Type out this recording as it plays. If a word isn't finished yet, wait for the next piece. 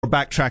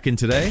BackTrackin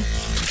today.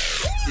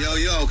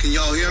 Yo, can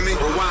y'all hear me?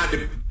 Rewind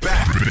it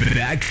back.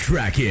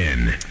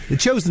 BackTrackin. The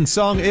chosen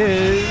song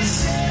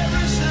is...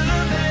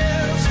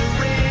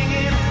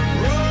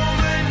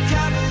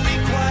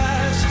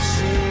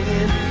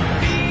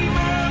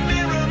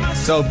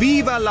 So,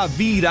 Viva la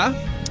Vida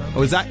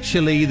was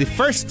actually the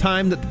first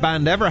time that the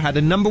band ever had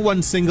a number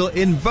one single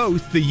in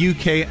both the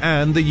UK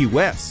and the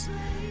US.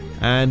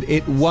 And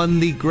it won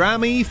the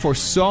Grammy for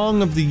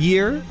Song of the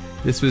Year.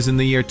 This was in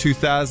the year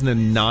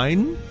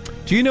 2009.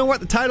 Do you know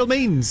what the title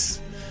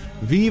means?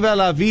 Viva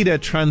la Vida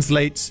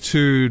translates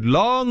to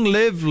Long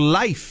Live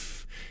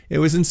Life. It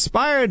was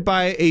inspired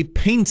by a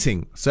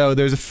painting. So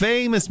there's a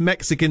famous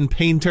Mexican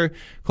painter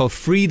called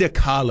Frida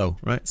Kahlo,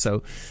 right?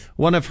 So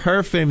one of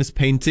her famous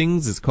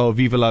paintings is called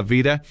Viva la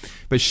Vida.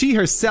 But she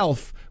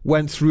herself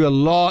went through a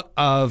lot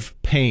of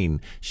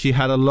pain. She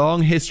had a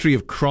long history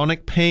of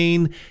chronic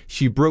pain.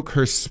 She broke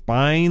her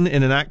spine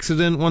in an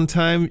accident one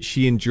time.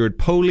 She endured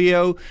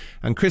polio.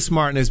 And Chris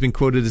Martin has been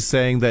quoted as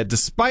saying that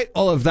despite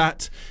all of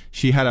that,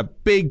 she had a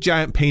big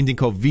giant painting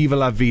called Viva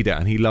la Vida,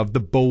 and he loved the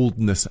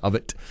boldness of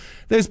it.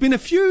 There's been a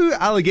few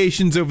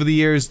allegations over the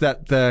years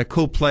that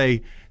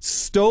Coldplay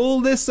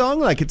stole this song,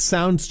 like it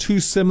sounds too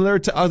similar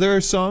to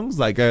other songs,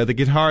 like the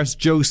guitarist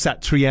Joe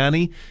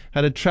Satriani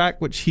had a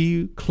track which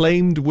he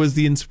claimed was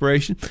the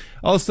inspiration.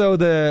 Also,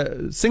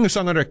 the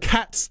singer-songwriter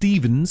Cat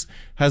Stevens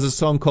has a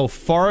song called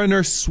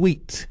Foreigner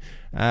Suite.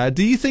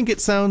 Do you think it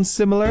sounds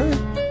similar?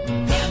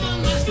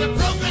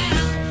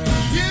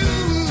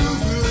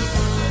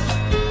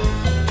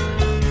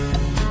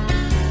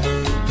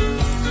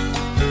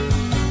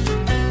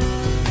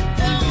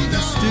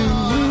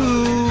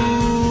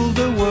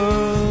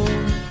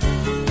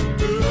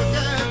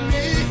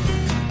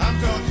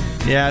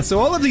 Yeah, so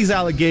all of these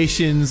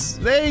allegations,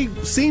 they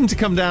seem to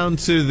come down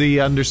to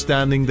the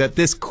understanding that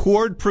this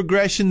chord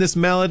progression, this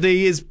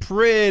melody, is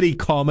pretty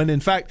common. In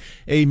fact,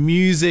 a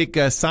music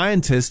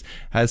scientist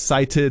has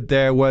cited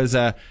there was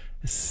a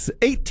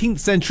 18th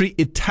century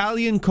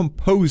Italian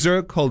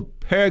composer called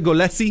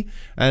Pergolesi,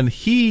 and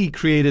he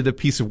created a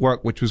piece of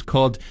work which was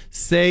called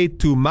Sei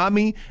tu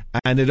Mami,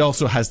 and it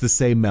also has the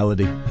same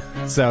melody.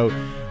 So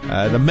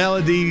the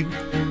melody,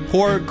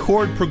 poor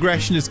chord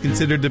progression is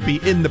considered to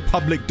be in the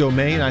public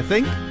domain, I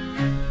think.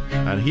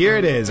 And here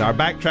it is, our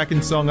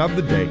BackTrackin song of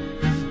the day.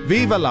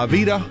 Viva la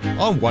Vida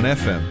on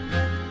 1FM.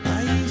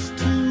 I used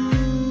to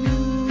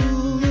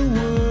rule the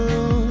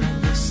world,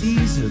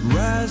 seas would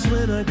rise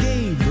when I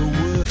gave the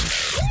word.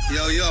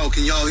 Yo,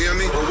 can y'all hear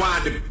me?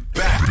 Rewind it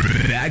back.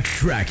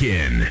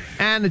 BackTrackin.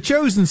 And the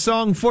chosen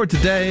song for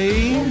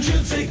today... Won't you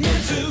take me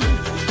to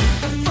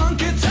a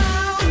funky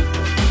town?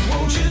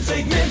 Won't you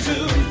take me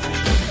to a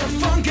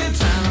funky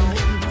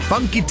town?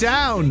 Funky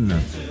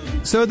Town.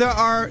 So there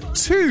are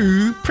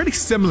two pretty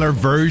similar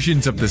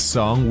versions of this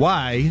song.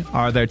 Why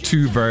are there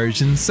two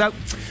versions? So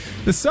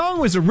the song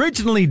was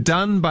originally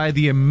done by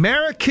the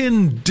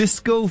American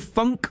disco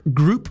funk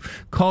group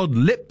called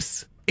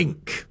Lips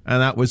Inc.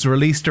 And that was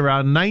released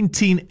around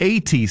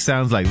 1980.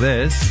 Sounds like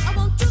this. I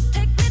want to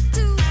take me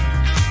to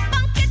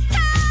funky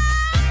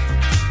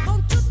town.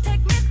 Won't you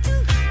take me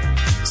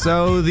to...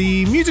 So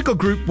the musical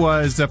group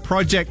was a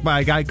project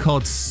by a guy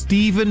called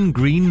Steven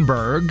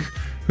Greenberg,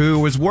 who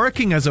was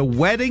working as a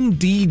wedding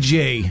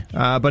DJ,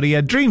 but he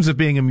had dreams of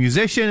being a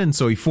musician, and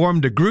so he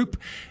formed a group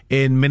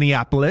in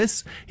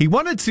Minneapolis. He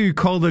wanted to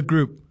call the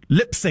group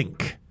Lip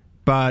Sync,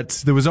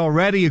 but there was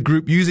already a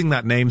group using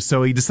that name,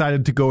 so he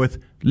decided to go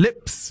with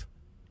Lips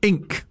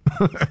Inc.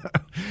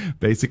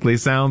 Basically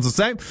sounds the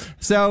same.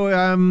 So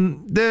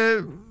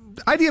the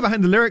idea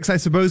behind the lyrics, I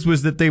suppose,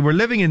 was that they were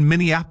living in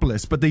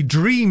Minneapolis, but they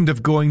dreamed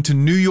of going to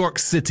New York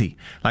City,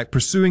 like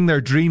pursuing their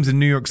dreams in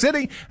New York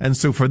City. And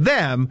so for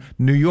them,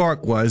 New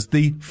York was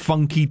the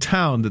funky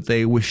town that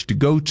they wished to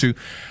go to.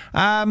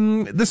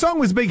 The song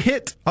was a big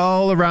hit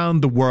all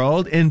around the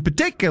world. In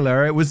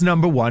particular, it was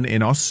number one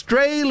in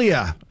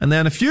Australia. And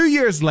then a few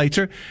years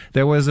later,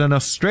 there was an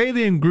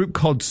Australian group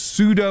called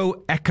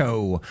Pseudo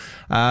Echo.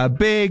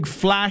 Big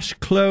flash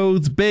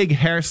clothes, big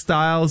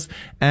hairstyles,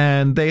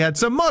 and they had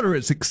some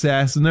moderate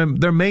success,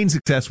 and their main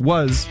success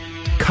was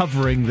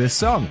covering this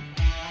song.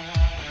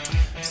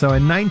 So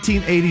in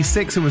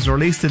 1986 it was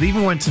released. It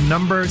even went to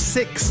number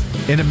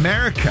 6 in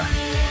America.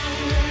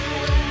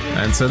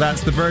 And so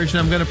that's the version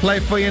I'm going to play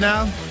for you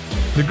now.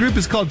 The group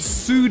is called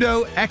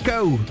Pseudo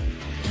Echo.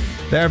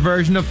 Their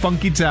version of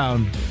Funky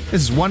Town.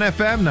 This is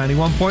 1FM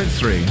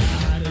 91.3.